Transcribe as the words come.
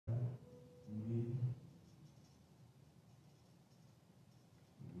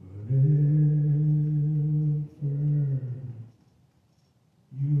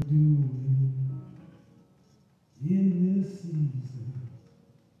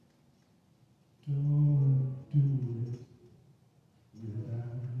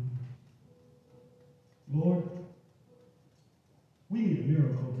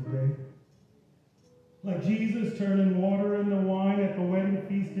turning water into wine at the wedding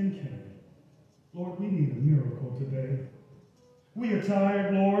feast in Cana. Lord, we need a miracle today. We are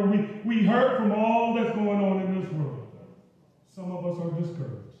tired, Lord. We hurt from all that's going on in this world. Some of us are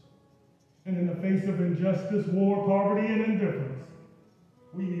discouraged. And in the face of injustice, war, poverty, and indifference,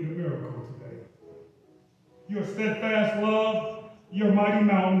 we need a miracle today. Your steadfast love, your mighty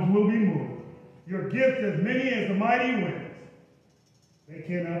mountains will be moved. Your gifts as many as the mighty winds. They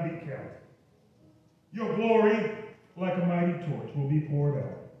cannot be counted. Your glory, like a mighty torch, will be poured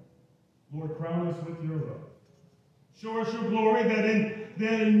out. Lord, crown us with your love. Show us your glory, that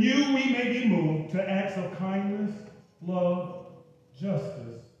in you we may be moved to acts of kindness, love,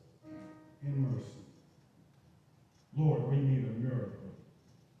 justice, and mercy. Lord, we need a miracle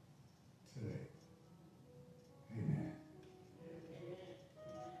today. Amen.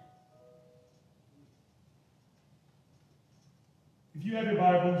 If you have your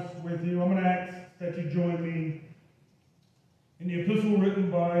Bibles with you, I'm going to ask that you join me in the epistle written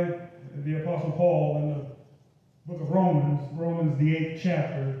by the Apostle Paul in the book of Romans, the 8th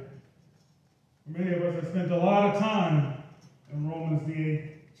chapter. Many of us have spent a lot of time in Romans, the 8th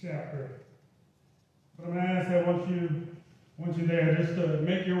chapter. But I'm going to ask that once you're there, just to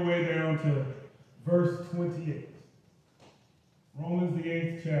make your way down to verse 28. Romans, the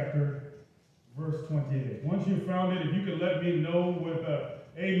 8th chapter, verse 28. Once you've found it, if you could let me know with a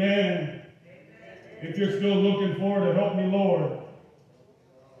amen. If you're still looking for it, to help me, Lord.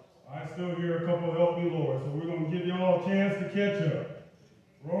 I still hear a couple of help me, Lord. So we're going to give you all a chance to catch up.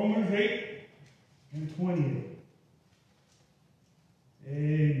 Romans 8 and 28.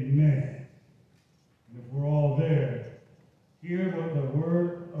 Amen. And if we're all there, hear what the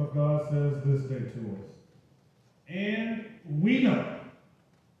word of God says this day to us. And we know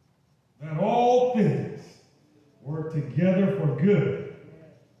that all things work together for good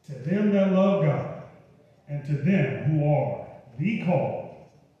to them that love God and to them who are the called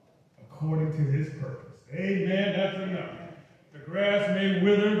according to his purpose. Amen. That's enough. The grass may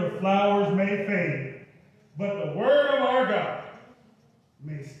wither, the flowers may fade, but the word of our God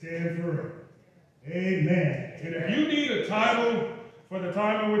may stand forever. Amen. And if you need a title for the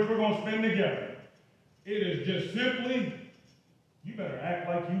time in which we're going to spend together, it is just simply, you better act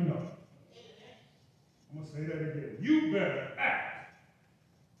like you know. I'm going to say that again. You better act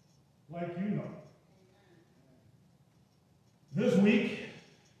like you know. This week,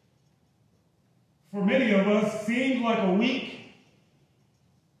 for many of us, seems like a week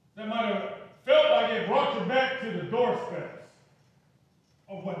that might have felt like it brought you back to the doorsteps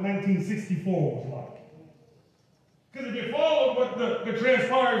of what 1964 was like. Because if you followed what the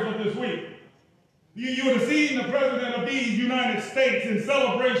transpires of this week, you would have seen the President of these United States in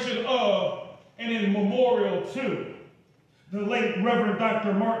celebration of and in memorial to the late Reverend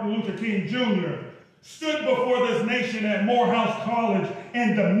Dr. Martin Luther King Jr. stood before this nation at Morehouse College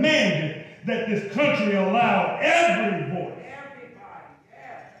and demanded that this country allow every voice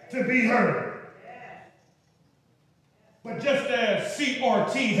to be heard. But just as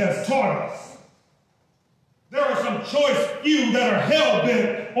CRT has taught us, there are some choice few that are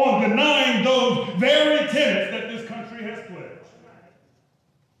hell-bent on denying those very tenets that this country has pledged.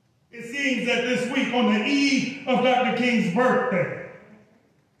 It seems that this week, on the eve of Dr. King's birthday,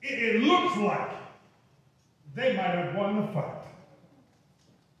 it looks like they might have won the fight.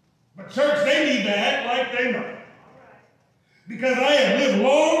 But church, they need to act like they know. Because I have lived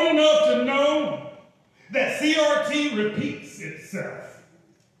long enough to know that CRT repeats itself.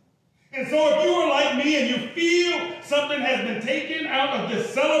 And so if you are like me and you feel something has been taken out of this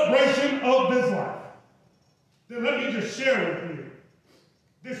celebration of this life, then let me just share with you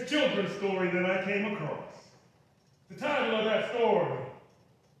this children's story that I came across. The title of that story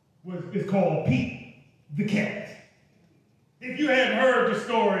is called Pete the Cat. If you hadn't heard the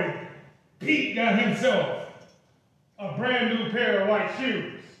story, Pete got himself a brand new pair of white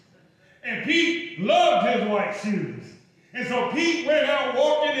shoes. And Pete loved his white shoes. And so Pete went out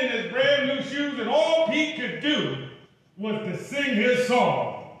walking in his brand new shoes, and all Pete could do was to sing his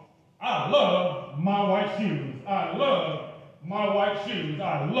song. I love my white shoes. I love my white shoes.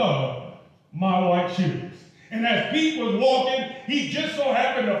 I love my white shoes. And as Pete was walking, he just so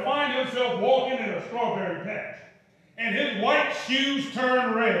happened to find himself walking in a strawberry patch. And his white shoes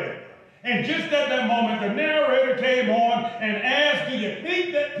turned red. And just at that moment, the narrator came on and asked, do you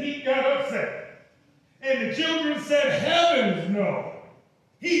think that Pete got upset? And the children said, heavens no.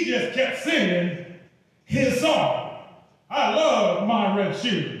 He just kept singing his song. I love my red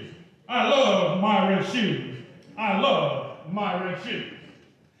shoes. I love my red shoes. I love my red shoes.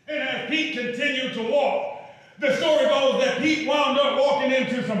 And as Pete continued to walk, the story goes that Pete wound up walking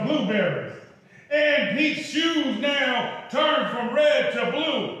into some blueberries. And Pete's shoes now turned from red to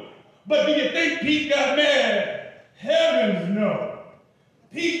blue. But do you think Pete got mad? Heavens no.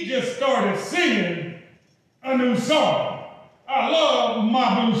 Pete just started singing a new song. I love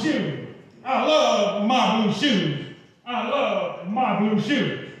my blue shoes. I love my blue shoes. I love my blue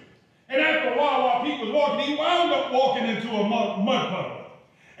shoes. And after a while Pete was walking, he wound up walking into a mud puddle.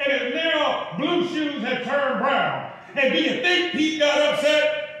 And his now blue shoes had turned brown. And do you think Pete got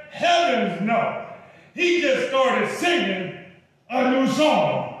upset? Heavens no. He just started singing a new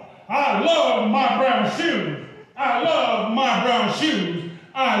song. I love my brown shoes. I love my brown shoes.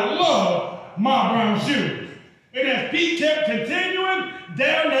 I love my brown shoes. And as Pete kept continuing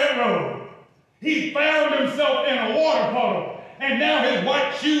down that road, he found himself in a water puddle, and now his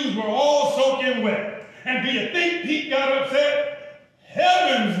white shoes were all soaking wet. And do you think Pete got upset?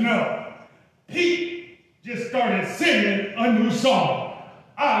 Heavens no. Pete just started singing a new song.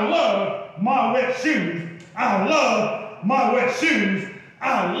 I love my wet shoes. I love my wet shoes.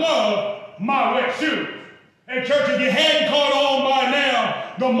 I love my wet shoes. And church, if you hadn't caught on by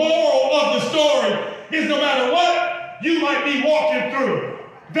now, the moral of the story is no matter what you might be walking through,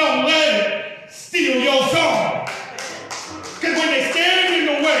 don't let it steal your song. Because when they stand in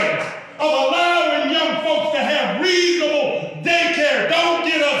the way of allowing young folks to have reasonable daycare, don't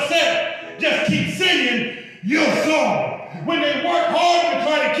get upset. Just keep singing your song. When they work hard to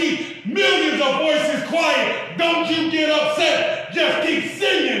try to keep millions of voices quiet, don't you get upset. Just keep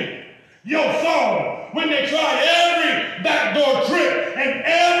singing your song. When they try every backdoor trick and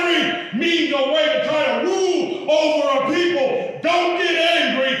every means of way to try to rule over a people, don't get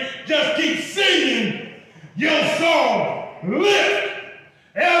angry. Just keep singing your song. Lift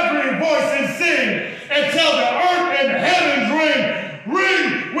every voice and sing until the earth and heavens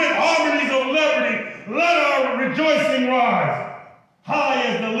ring with harmonies of liberty. Let our rejoicing rise high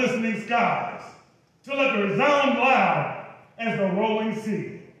as the listening skies, to let the resound loud as the rolling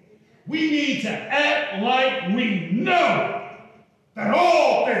sea. We need to act like we know that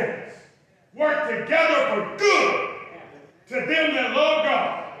all things work together for good to them that love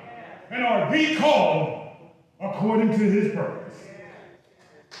God and are be called according to his purpose.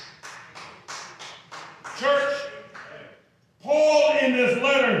 Church, Paul in this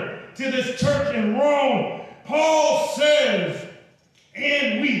letter to this church in Rome, Paul says,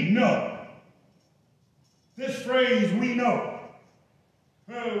 and we know. This phrase, we know.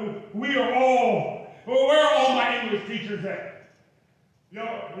 Where are all my English teachers at?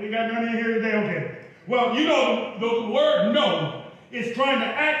 Y'all, you got none in here today? Okay. Well, you know, the word know is trying to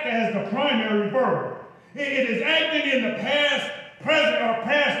act as the primary verb. It is acting in the past, present, or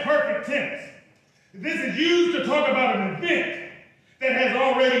past perfect tense. This is used to talk about an event that has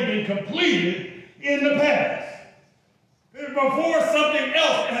already been completed in the past, before something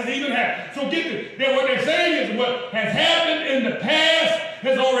else has even happened. So get this. What they're saying is what has happened in the past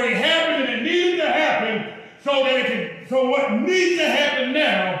has already happened, and it needed to happen so what needs to happen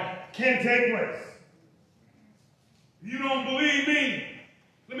now can take place. If you don't believe me,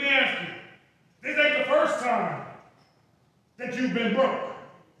 let me ask you. This ain't the first time that you've been broke.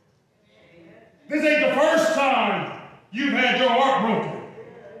 This ain't the first time you've had your heart broken.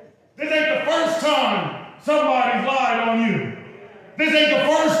 This ain't the first time somebody's lied on you. This ain't the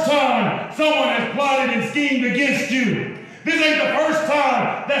first time someone has plotted and schemed against you. This ain't the first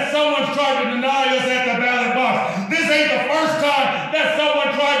time that someone's tried to deny us at the ballot box. This ain't the first time that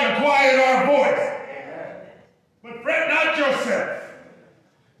someone tried to quiet our voice. But fret not yourself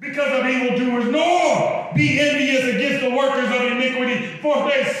because of evildoers, nor be envious against the workers of iniquity, for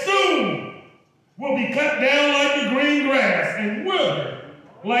they soon will be cut down like the green grass and wither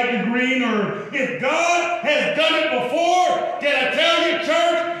like the green herb. If God has done it before, can I tell you,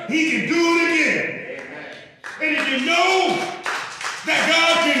 church, he can do it again. And if you know that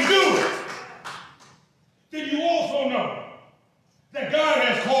God can do it, then you also know that God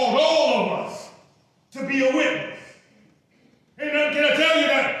has called all of us to be a witness. And can I tell you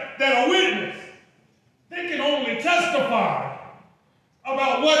that a witness, they can only testify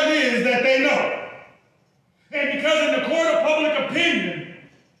about what it is that they know. And because in the court of public opinion,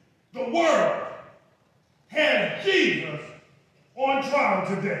 the world has Jesus on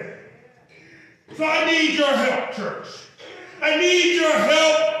trial today. So I need your help, church. I need your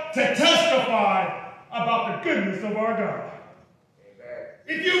help to testify about the goodness of our God. Amen.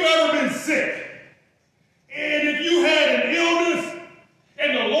 If you've ever been sick, and if you had an illness,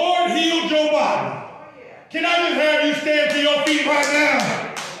 and the Lord healed your body, can I just have you stand to your feet right now?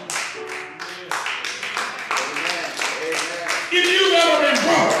 If you've ever been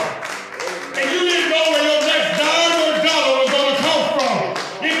broke, and you didn't know where your next dime or dollar was going to come from,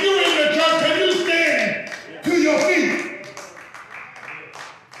 if you're in the church, can you stand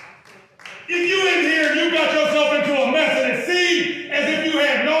If you in here and you got yourself into a mess and it seemed as if you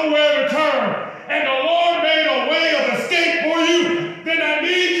had nowhere to turn, and the Lord made a way of escape for you, then I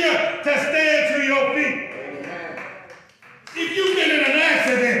need you to stand to your feet. If you've been in an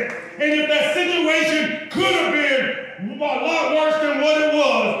accident, and if that situation could have been a lot worse than what it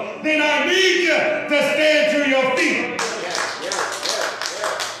was, then I need you to stand to your feet.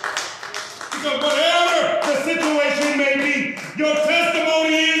 Because whatever the situation may be, your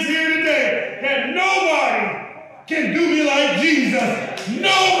testimony is here today that nobody can do me like Jesus.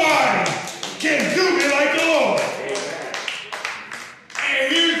 Nobody can do me like the Lord.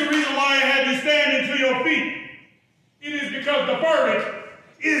 And here's the reason why I have you standing to your feet. It is because the verdict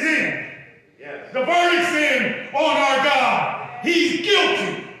is in. Yes. The verdict's in on our God. He's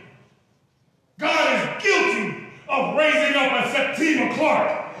guilty. God is guilty of raising up a Septima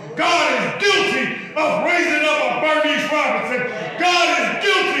Clark. God is guilty of raising up a Bernice Robinson. God is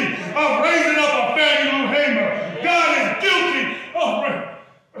guilty of raising up a Fannie Lou Hamer. God is guilty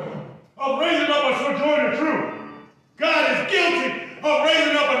of raising up a Sojourner Truth. God is guilty of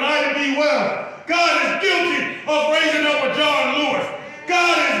raising up an Ida B. Wells. God is guilty of raising up a John Lewis.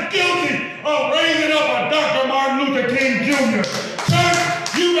 God is guilty of raising up a Dr. Martin Luther King Jr. Church,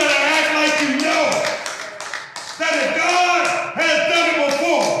 you better act like you know that if God has done it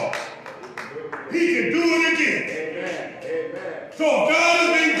before, he can do it again. Amen. So if God has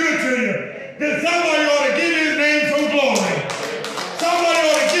been good to you, then somebody ought to give his name some glory. Somebody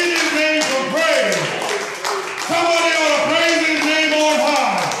ought to give his name some praise. Somebody ought to praise his name on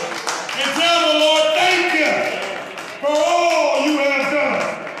high. And tell the Lord, thank you for all you have done.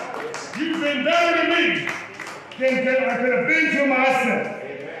 You've been better to me than I could have been to myself.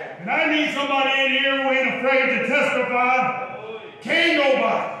 And I need somebody in here who ain't afraid to testify. Can't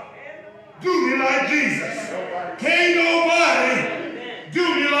nobody do me like Jesus. Can't nobody do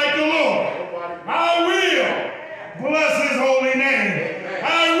me like the Lord. I will bless his holy name.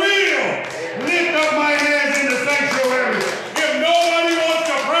 I will lift up my hands in the sanctuary. If nobody wants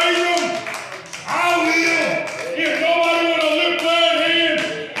to praise him, I will. If nobody wants to lift their hands,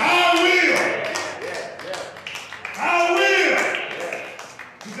 I will. I will.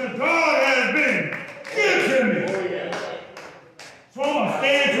 Because God has been good to me. So I'm going to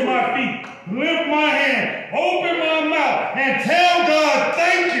stand to my feet, lift my hand, open my mouth, and tell God,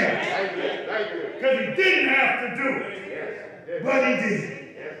 thank you. Because he didn't have to do it, but he did.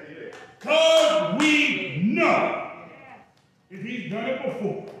 Because we know if he's done it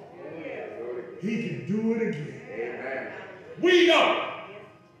before, he can do it again. We know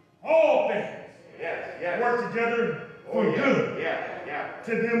all things work together for good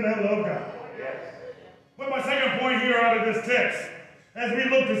to them that love God. But my second point here out of this text, as we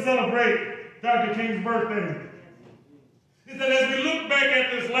look to celebrate Dr. King's birthday, is that as we look back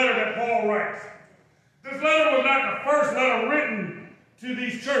at this letter that Paul writes, this letter was not the first letter written to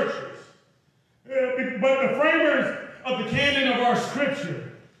these churches, but the framers of the canon of our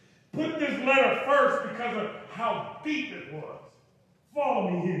scripture put this letter first because of how deep it was. Follow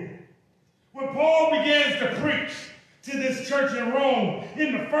me here. When Paul begins to preach to this church in Rome,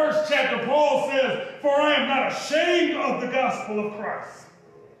 in the first chapter, Paul says, "For I am not ashamed of the gospel of Christ.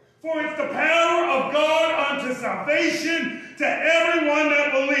 For it's the power of God unto salvation to everyone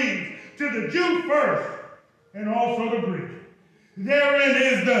that believes, to the Jew first, and also the Greek. Therein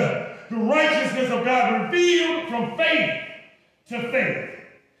is the righteousness of God revealed from faith to faith.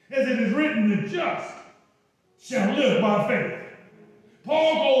 As it is written, the just shall live by faith."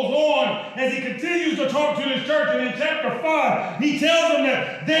 Paul goes on as he continues to talk to this church, and in chapter 5, he tells them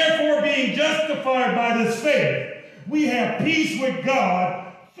that, "Therefore, being justified by this faith, we have peace with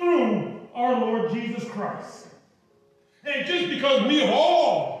God through our Lord Jesus Christ." And just because we have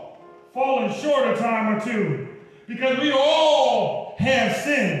all fallen short a time or two, because we all have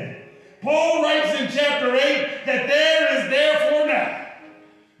sinned, Paul writes in chapter 8 that there is therefore now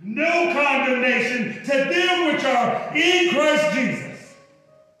no condemnation to them which are in Christ Jesus,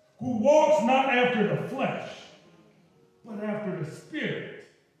 who walks not after the flesh, but after the Spirit.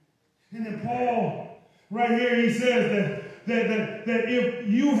 And then Paul, right here, he says that if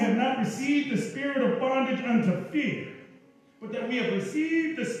you have not received the spirit of bondage unto fear, but that we have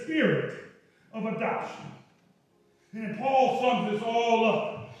received the spirit of adoption. And then Paul sums this all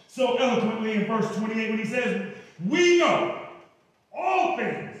up so eloquently in verse 28 when he says, "We know all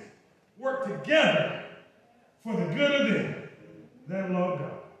things work together for the good of them that love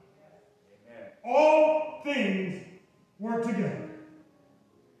God." All things work together.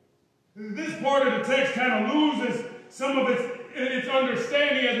 This part of the text kind of loses some of its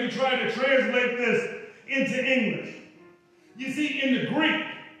understanding as we try to translate this into English. You see, in the Greek,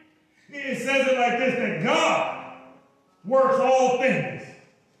 It says it like this, that God works all things.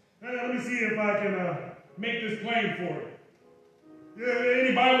 Now, let me see if I can make this plain for you.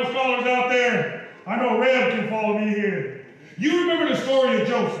 Any Bible scholars out there? I know Rev can follow me here. You remember the story of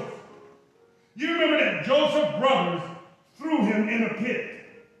Joseph. You remember that Joseph's brothers threw him in a pit.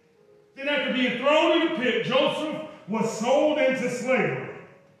 Then after being thrown in the pit, Joseph was sold into slavery.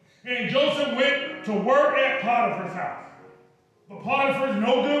 And Joseph went to work at Potiphar's house. But Potiphar's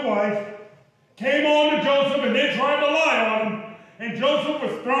no good wife came on to Joseph and then tried to lie on him. And Joseph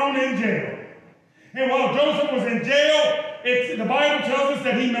was thrown in jail. And while Joseph was in jail, the Bible tells us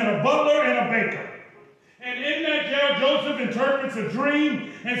that he met a butler and a baker. And in that jail, Joseph interprets a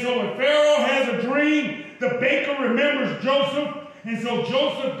dream. And so when Pharaoh has a dream, the baker remembers Joseph. And so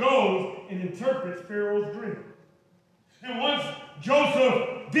Joseph goes and interprets Pharaoh's dream. And once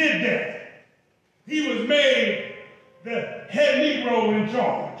Joseph did that, he was made the head Negro in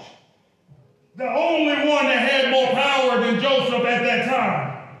charge. The only one that had more power than Joseph at that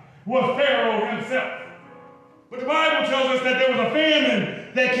time was Pharaoh himself. But the Bible tells us that there was a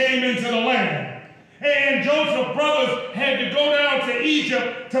famine that came into the land. And Joseph's brothers had to go down to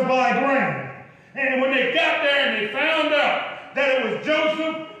Egypt to buy grain. And when they got there and they found out that it was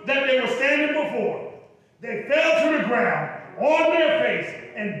Joseph that they were standing before, they fell to the ground on their face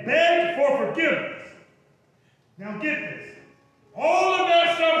and begged for forgiveness. Now get this. All of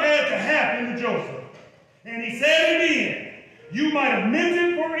that stuff had to happen to Joseph. And he said in the end, you might have meant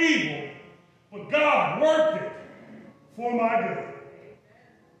it for evil, but God worked it for my good.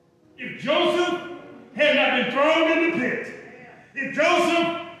 If Joseph had not been thrown in the pit, if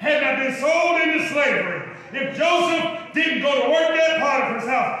Joseph had not been sold into slavery, if Joseph didn't go to work at Potiphar's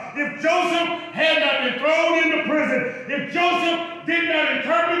house, if Joseph had not been thrown into prison, if Joseph did not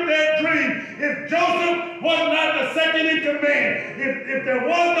interpret that dream, if Joseph was not the second in command, if there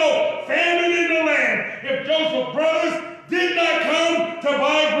was no famine in the land, if Joseph's brothers did not come to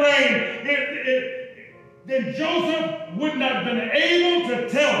buy grain, then Joseph would not have been able to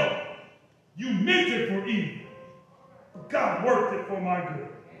tell them, you meant it for evil, but God worked it for my good.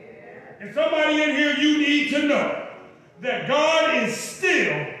 And somebody in here, you need to know that God is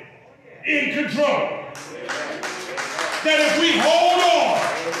still in control. That if we hold on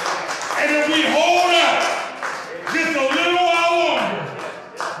and if we hold out just a little while longer,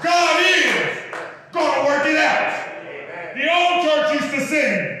 God is going to work it out. The old church used to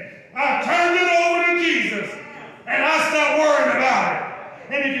sing, I turned it over to Jesus and I stopped worrying about it.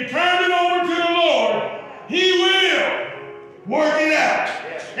 And if you turn it over to the Lord, He will work it out.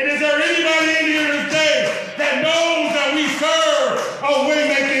 And is there anybody in here today that knows that we serve a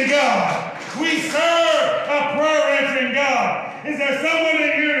way-making God? We serve a prayer-answering God. Is there someone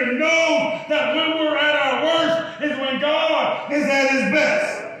in here that knows that when we're at our worst is when God is at His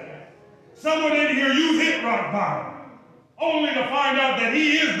best? Someone in here, you hit rock bottom, only to find out that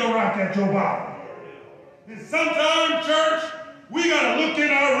He is the rock at your bottom. And sometimes, church, we got to look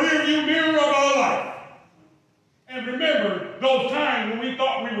in our rearview mirror of our life and remember those times when we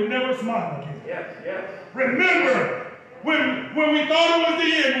thought we would never smile again. Yes, yes. Remember when we thought it was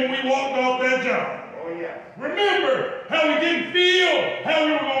the end when we walked off that job. Oh, yeah. Remember how we didn't feel how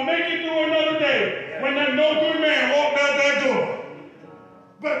we were going to make it through another day when that no good man walked out that door.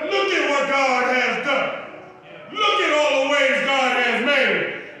 But look at what God has done. Look at all the ways God has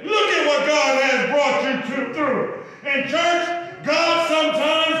made. Look at what God has brought you through. And church, God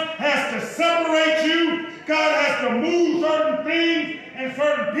sometimes has to separate you. God has to move certain things and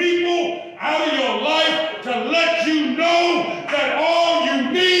certain people out of your life to let you know that all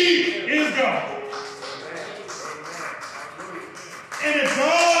you need is God. And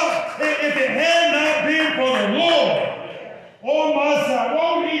if it had not been for the Lord on my side,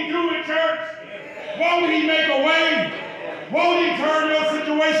 won't He do it, church? Won't He make a way? Won't He turn your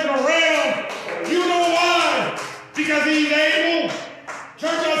situation around? You know why? Because He's able.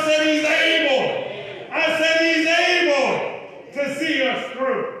 Church, I said He's able. I said He's able to see us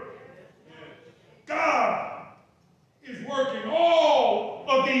through. God is working all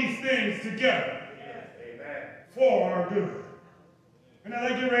of these things together for our good. And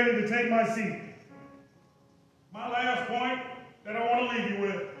as I get ready to take my seat, my last point that I want to leave you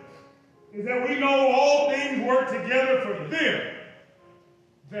with is that we know all things work together for them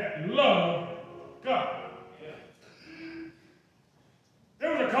that love God.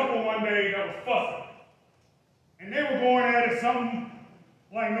 There was a couple one day that was fussing. And they were going at it something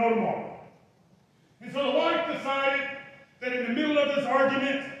like no tomorrow. And so the wife decided that in the middle of this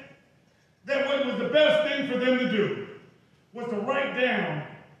argument, that what was the best thing for them to do was to write down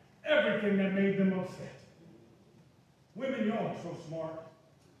everything that made them upset. Women, y'all are so smart.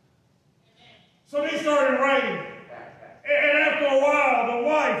 So they started writing. And after a while, the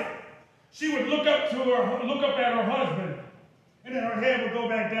wife, she would look up at her husband, and then her head would go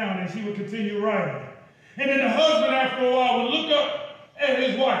back down, and she would continue writing. And then the husband, after a while, would look up at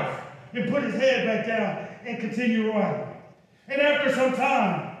his wife and put his head back down and continue writing. And after some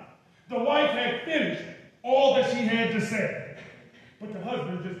time, the wife had finished all that she had to say, but the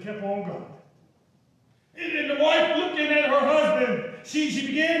husband just kept on going. And the wife, looking at her husband, she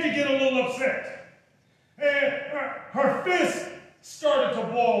began to get a little upset. And her fist started to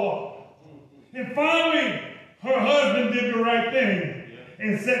ball up. And finally, her husband did the right thing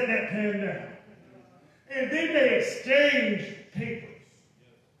and set that pen down. And then they exchanged papers.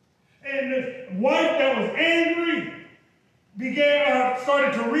 And the wife that was angry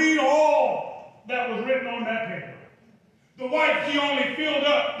started to read all that was written on that paper. The wife, she only filled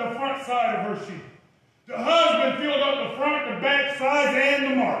up the front side of her sheet. The husband filled up the front, the back sides,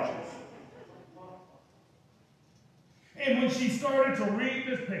 and the margins. And when she started to read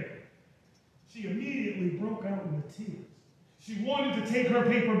this paper, she immediately broke out into tears. She wanted to take her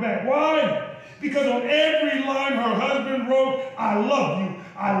paper back. Why? Because on every line her husband wrote, I love you.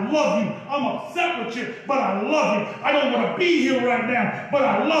 I love you. I'm upset with you, but I love you. I don't want to be here right now, but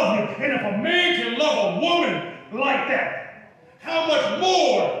I love you. And if a man can love a woman like that, how much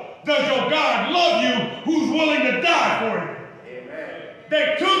more does your God love you who's willing to die for you? Amen.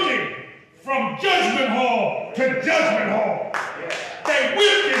 They took him from judgment hall to judgment hall. They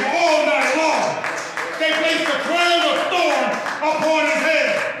whipped him all night long. They placed a crown of thorns upon his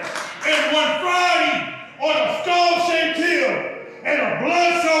head. And one Friday, on a skull-shaped hill and a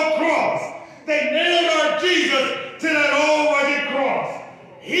blood-soaked cross, they nailed our Jesus to that old rugged cross.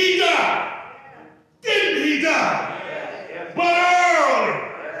 He died. Didn't he die? But early.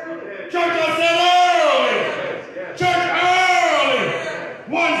 Church, I said early. Church, early.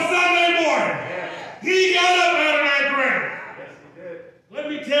 One Sunday morning, he got up out of that grave. Let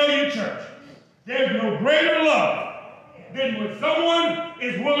me tell you, church, there's no greater love than when someone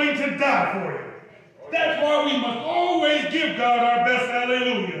is willing to die for you. That's why we must always give God our best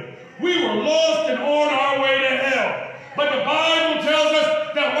hallelujah. We were lost and on our way to hell. But the Bible tells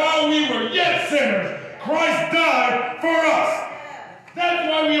us that while we were yet sinners, Christ died for us. That's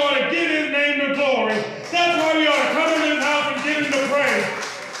why we ought to give his name the glory. That's why we ought to come in his house and give him the praise.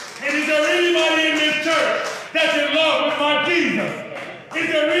 And is there anybody in this church that's in love with my Jesus? Is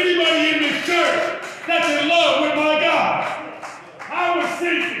there anybody in this church that's in love with my God? I was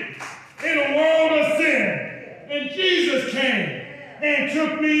sinking in a world of sin, and Jesus came and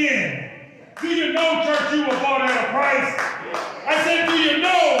took me in. Do you know, church, you were bought at a price? I said, do you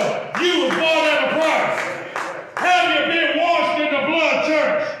know you were bought at a price? Have you been washed in the blood,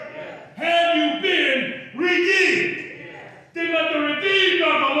 church? Have you been redeemed? Then let the redeemed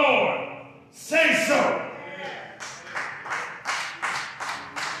of the Lord say so.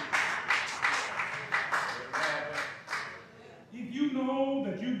 If you know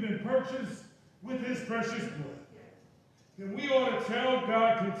that you've been purchased with his precious blood, then we ought to tell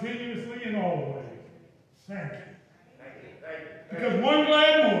God continuously and always, thank you. Because one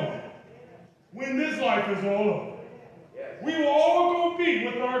glad morning, when this life is all over, we will all go be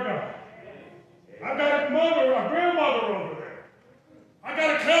with our God. I've got a grandmother over there. I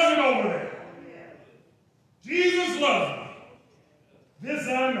got a cousin over there. Jesus loves me. This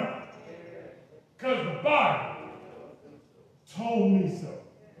I know. Because the Bible told me so.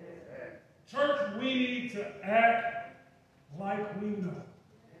 Church, we need to act like we know.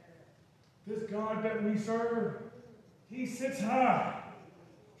 This God that we serve, he sits high.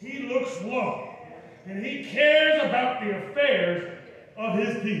 He looks low. And he cares about the affairs of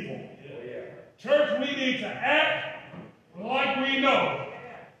his people. Church, we need to act like we know.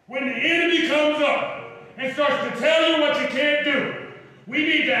 When the enemy comes up and starts to tell you what you can't do, we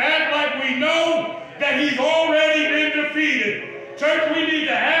need to act like we know that he's already been defeated. Church, we need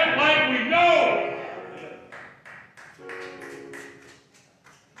to act like we know.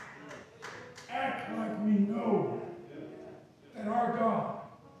 Act like we know that our God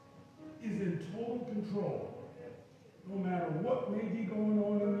is in total control, no matter what may be going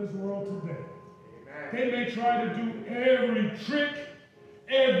on in this world today. They may try to do every trick,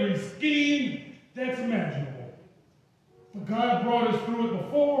 every scheme that's imaginable. But God brought us through it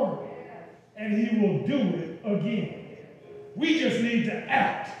before, and he will do it again. We just need to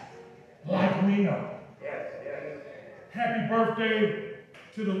act like we know. Happy birthday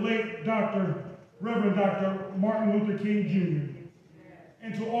to the late Reverend Dr. Martin Luther King Jr.,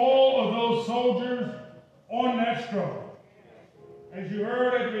 and to all of those soldiers on that struggle. As you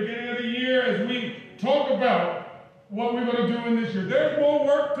heard at the beginning of the year, as we talk about what we're going to do in this year, there's more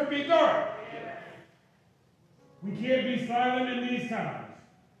work to be done. We can't be silent in these times.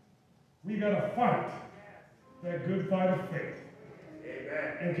 We got to fight that good fight of faith.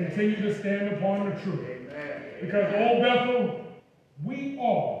 Amen. And continue to stand upon the truth. Amen. Because Old Bethel, we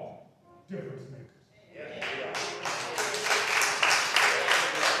are difference makers. Yes, we are.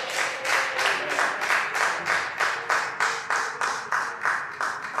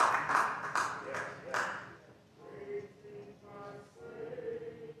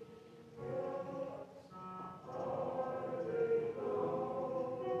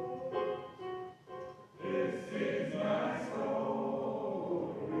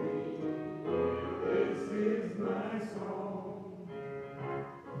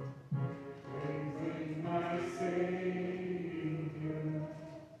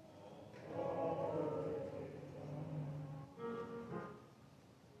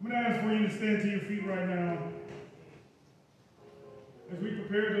 I'm going to ask for you to stand to your feet right now as we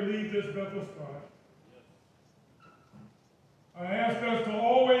prepare to leave this Bethel spot. I ask us to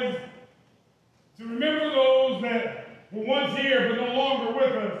always to remember those that were once here but no longer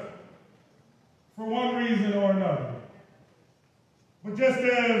with us for one reason or another. But just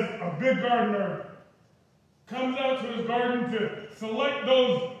as a good gardener comes out to his garden to select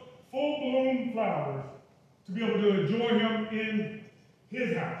those full-bloom flowers to be able to enjoy him in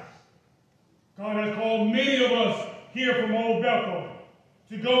his house, God has called many of us here from Old Bethel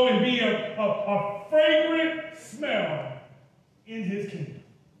to go and be a fragrant smell in his kingdom.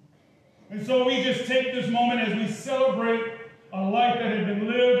 And so we just take this moment as we celebrate a life that had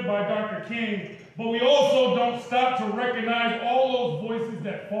been lived by Dr. King, but we also don't stop to recognize all those voices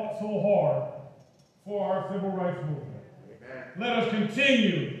that fought so hard for our civil rights movement. Amen. Let us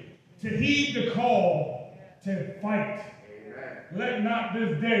continue to heed the call to fight. Amen. Let not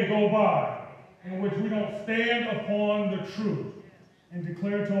this day go by in which we don't stand upon the truth and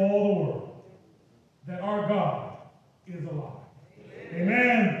declare to all the world that our God is alive. Amen.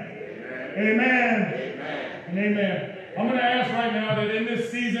 Amen. Amen. Amen. And amen. I'm going to ask right now that in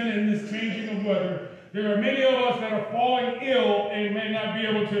this season, in this changing of weather, there are many of us that are falling ill and may not be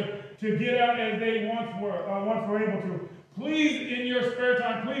able to get out as they once were able to. Please, in your spare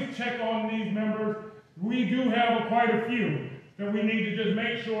time, please check on these members. We do have quite a few that we need to just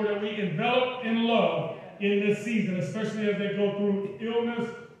make sure that we envelop in love in this season, especially as they go through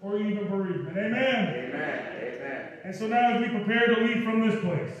illness or even bereavement. Amen. Amen. Amen. And so now as we prepare to leave from this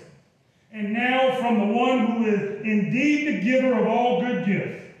place, and now from the one who is indeed the giver of all good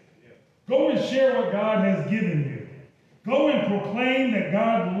gifts, go and share what God has given you. Go and proclaim that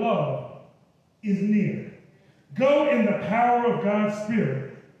God's love is near. Go in the power of God's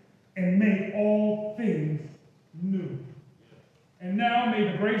Spirit and make all things new. And now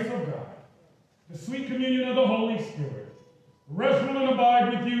may the grace of God, the sweet communion of the Holy Spirit, rest, rule, and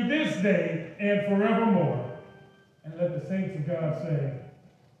abide with you this day and forevermore. And let the saints of God say,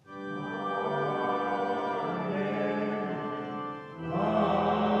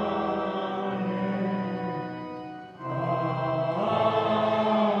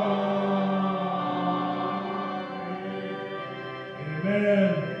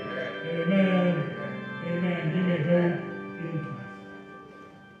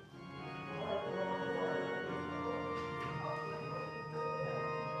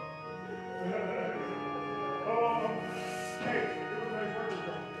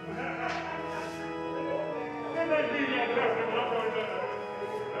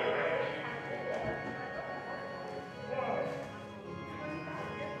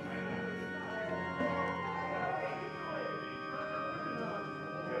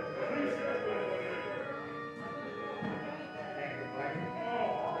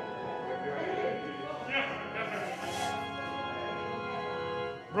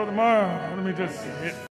 Brother Meyer, let me just hit